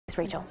Thanks,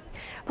 Rachel.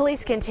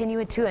 Police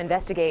continue to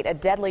investigate a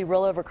deadly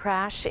rollover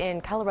crash in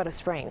Colorado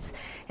Springs.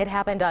 It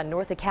happened on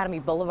North Academy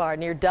Boulevard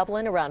near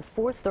Dublin around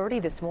 4:30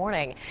 this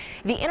morning.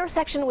 The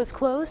intersection was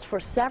closed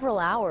for several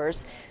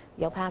hours.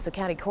 The El Paso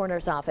County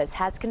Coroner's Office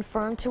has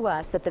confirmed to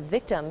us that the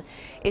victim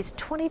is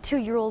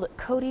 22-year-old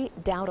Cody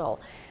Dowdall.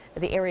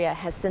 The area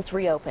has since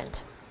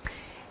reopened.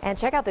 And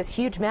check out this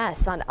huge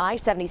mess on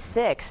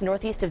I-76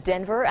 northeast of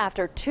Denver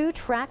after two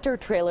tractor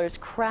trailers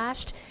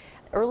crashed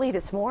early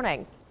this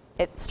morning.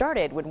 It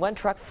started when one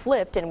truck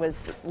flipped and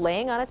was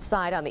laying on its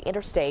side on the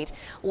interstate.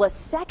 A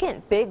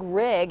second big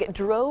rig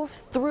drove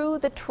through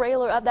the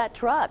trailer of that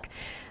truck.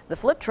 The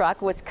flip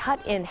truck was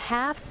cut in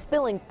half,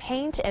 spilling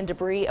paint and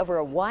debris over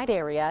a wide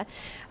area.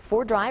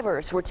 4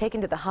 drivers were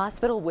taken to the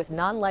hospital with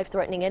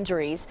non-life-threatening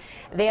injuries.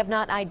 They have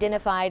not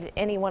identified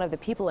any one of the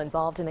people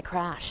involved in the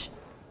crash.